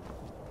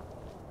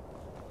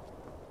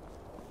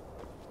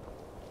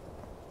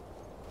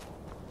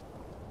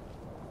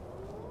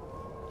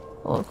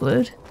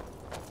 Awkward.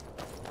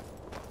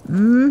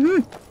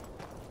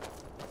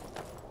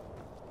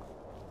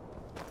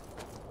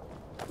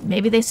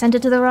 Maybe they sent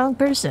it to the wrong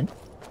person.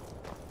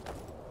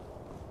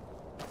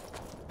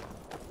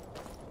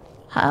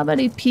 How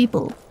many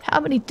people, how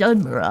many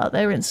Dunmer are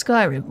there in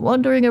Skyrim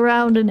wandering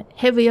around in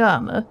heavy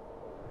armor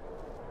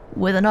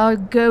with an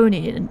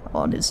Argonian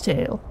on his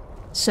tail,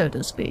 so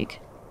to speak?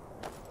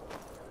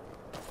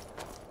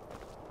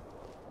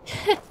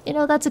 You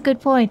know, that's a good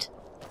point.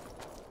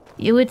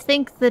 You would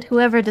think that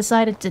whoever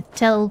decided to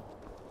tell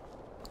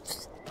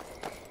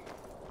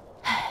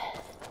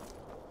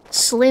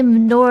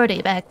Slim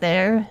Nordy back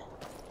there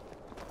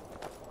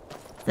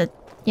that,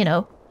 you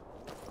know,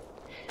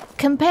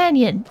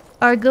 companion,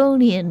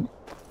 Argonian.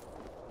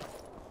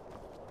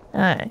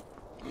 Aye.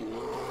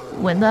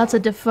 When that's a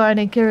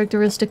defining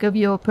characteristic of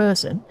your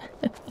person.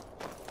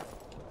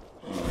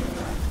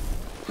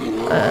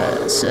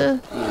 Sir?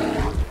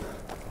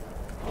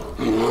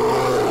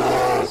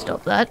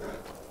 Stop that.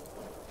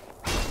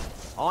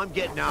 I'm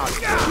getting out.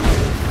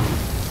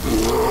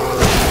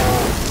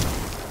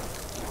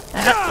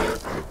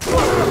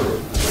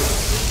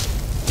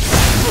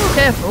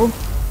 Careful.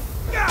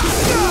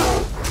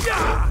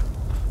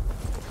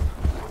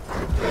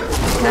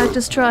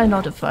 Cactus, try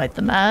not to fight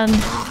the man.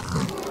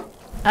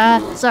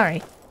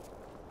 Sorry.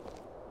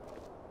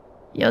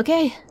 You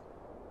okay?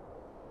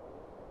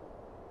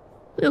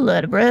 Little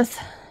out of breath.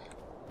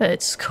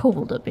 It's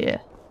cold up here.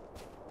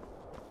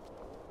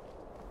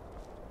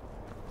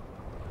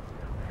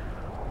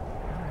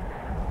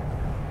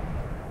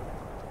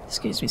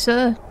 Excuse me,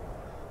 sir.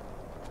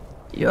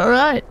 You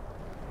alright?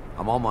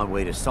 I'm on my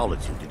way to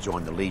Solitude to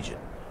join the Legion.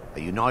 A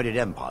united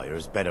empire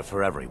is better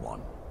for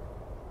everyone.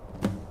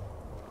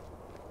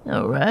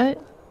 Alright.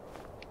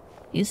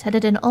 He's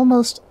headed in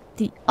almost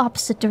the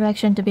opposite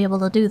direction to be able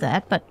to do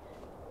that, but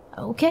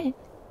okay.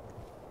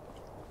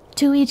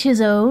 To each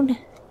his own.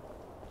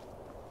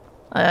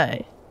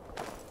 Aye.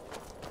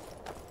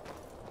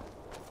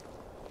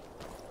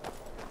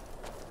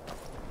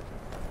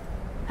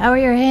 How are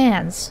your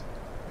hands?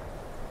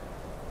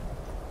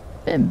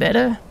 Been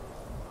better.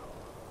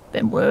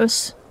 Been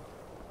worse.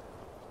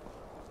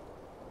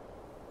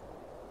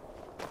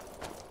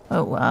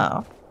 Oh,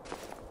 wow.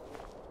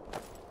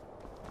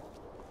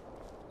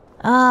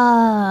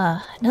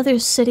 Ah, another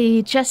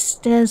city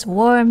just as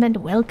warm and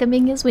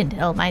welcoming as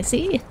Windhelm, I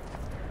see.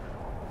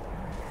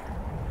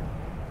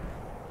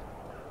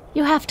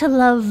 You have to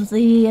love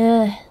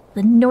the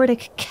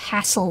Nordic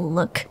castle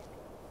look.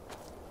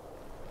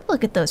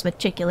 Look at those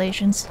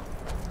matriculations.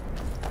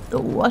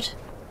 The what?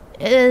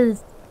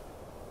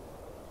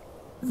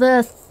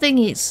 The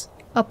thingies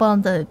up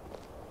on the...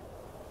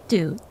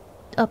 dude,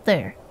 up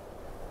there.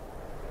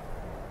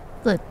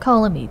 The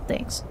columny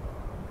things.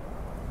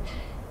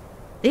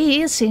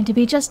 These seem to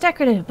be just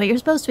decorative, but you're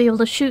supposed to be able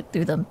to shoot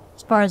through them,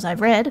 as far as I've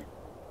read.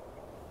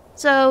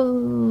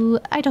 So,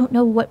 I don't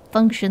know what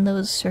function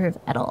those serve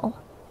at all.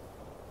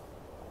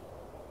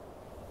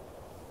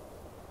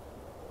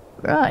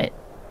 Right.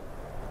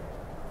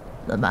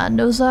 The man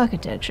knows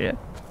architecture.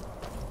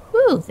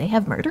 Ooh, they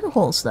have murder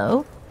holes,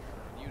 though.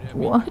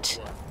 What?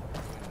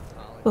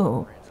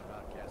 Oh.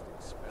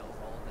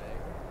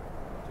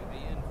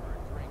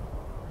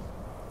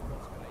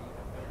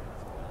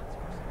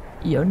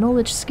 Your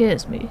knowledge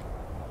scares me.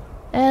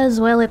 As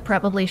well it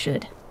probably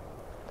should.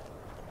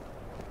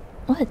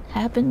 What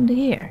happened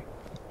here?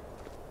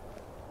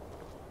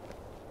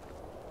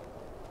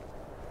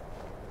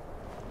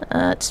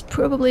 It's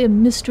probably a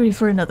mystery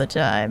for another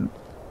time.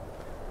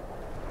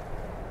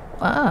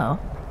 Wow.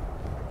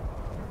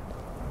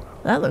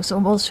 That looks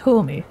almost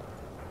homey.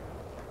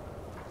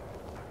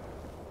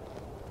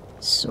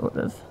 Sort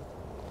of.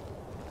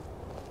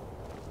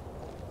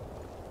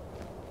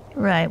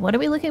 Right, what are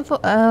we looking for?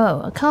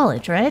 Oh, a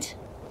college, right?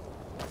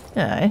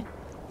 Aye.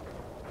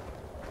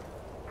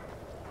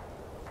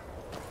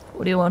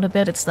 What do you want to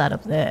bet it's that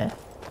up there?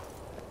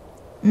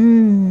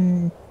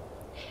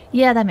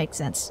 Yeah, that makes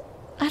sense.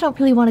 I don't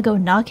really want to go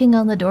knocking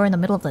on the door in the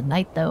middle of the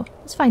night, though.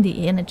 Let's find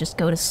the inn and just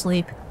go to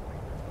sleep.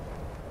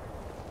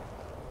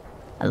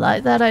 I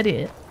like that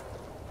idea.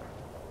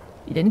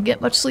 You didn't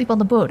get much sleep on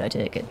the boat, I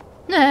take it.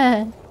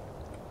 Nah.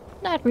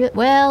 Not really.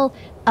 Well,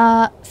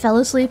 fell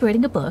asleep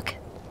reading a book.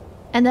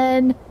 And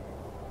then...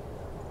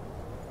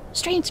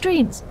 strange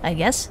dreams, I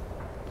guess.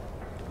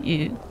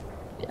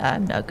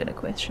 I'm not gonna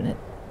question it.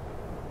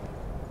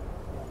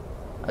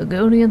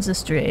 Argonians are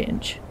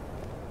strange.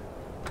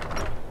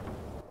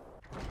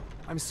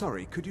 I'm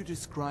sorry, could you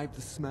describe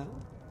the smell?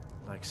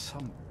 Like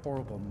some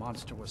horrible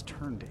monster was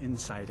turned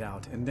inside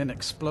out and then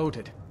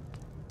exploded.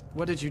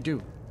 What did you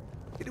do?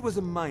 It was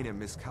a minor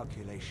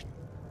miscalculation.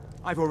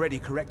 I've already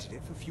corrected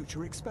it for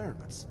future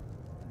experiments.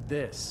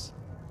 This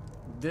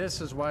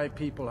is why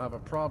people have a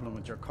problem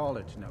with your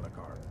college,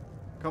 Nelligar.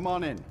 Come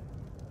on in.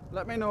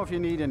 Let me know if you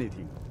need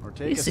anything, or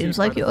take He a seems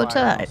seat like by the your fire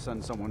and I'll type.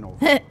 send someone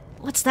over.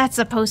 What's that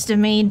supposed to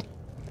mean?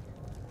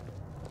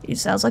 He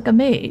sounds like a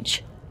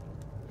mage.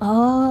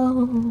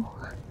 Oh,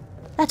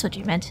 that's what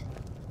you meant.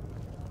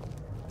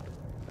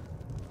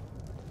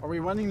 Are we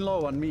running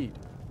low on mead?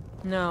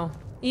 No,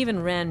 even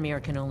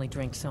Ranmir can only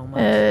drink so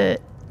much.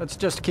 Let's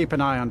just keep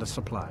an eye on the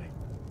supply.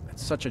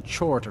 It's such a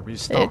chore to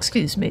restock.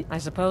 Excuse me. I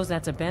suppose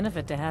that's a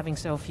benefit to having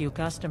so few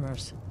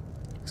customers.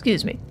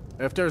 Excuse me.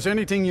 If there's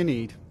anything you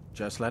need,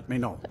 just let me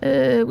know.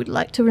 We'd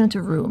like to rent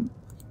a room.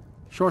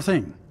 Sure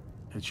thing.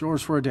 It's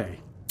yours for a day.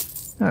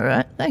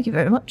 Alright, thank you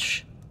very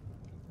much.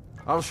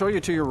 I'll show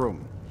you to your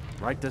room.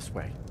 Right this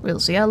way. We'll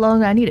see how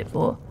long I need it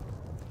for.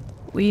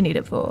 We need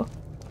it for.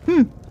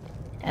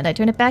 And I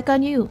turn it back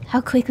on you. How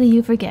quickly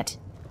you forget.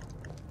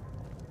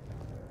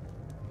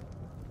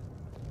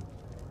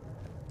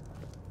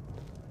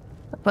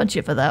 I'll punch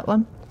you for that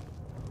one.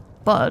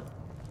 But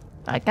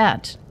I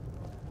can't.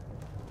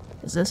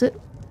 Is this it?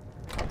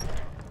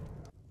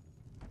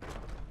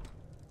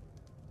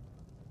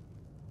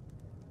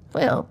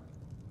 Well.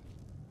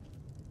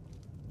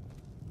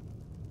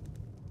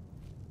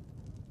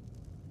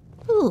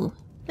 Ooh,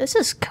 this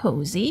is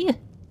cozy.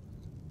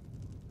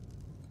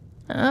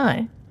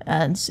 Aye,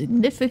 and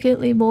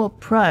significantly more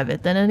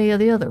private than any of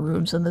the other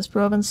rooms in this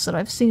province that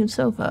I've seen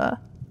so far.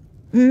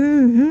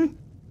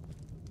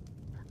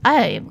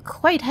 I am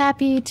quite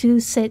happy to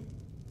sit,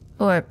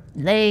 or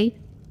lay,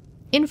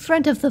 in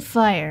front of the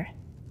fire,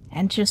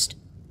 and just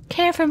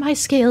care for my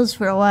scales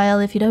for a while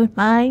if you don't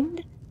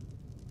mind.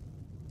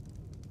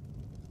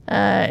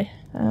 Aye,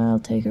 I'll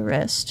take a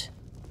rest.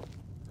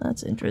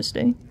 That's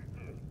interesting.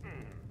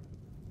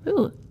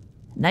 Ooh,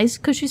 nice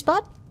cushy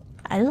spot.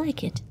 I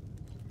like it.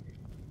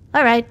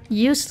 Alright,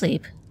 you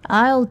sleep.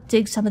 I'll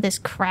dig some of this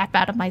crap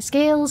out of my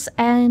scales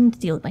and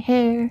deal with my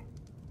hair.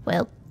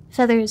 Well,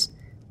 feathers.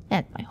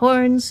 And my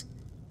horns.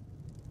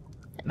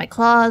 And my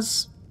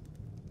claws.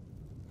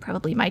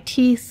 Probably my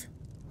teeth.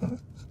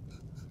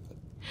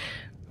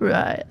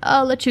 Right,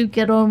 I'll let you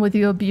get on with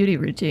your beauty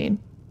routine.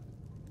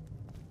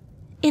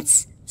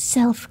 It's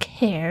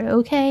self-care,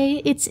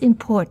 okay? It's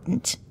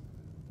important.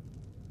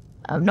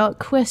 I'm not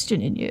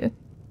questioning you.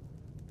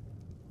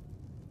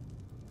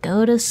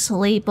 Go to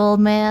sleep, old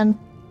man.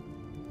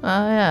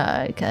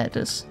 Aye, aye,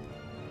 Cactus.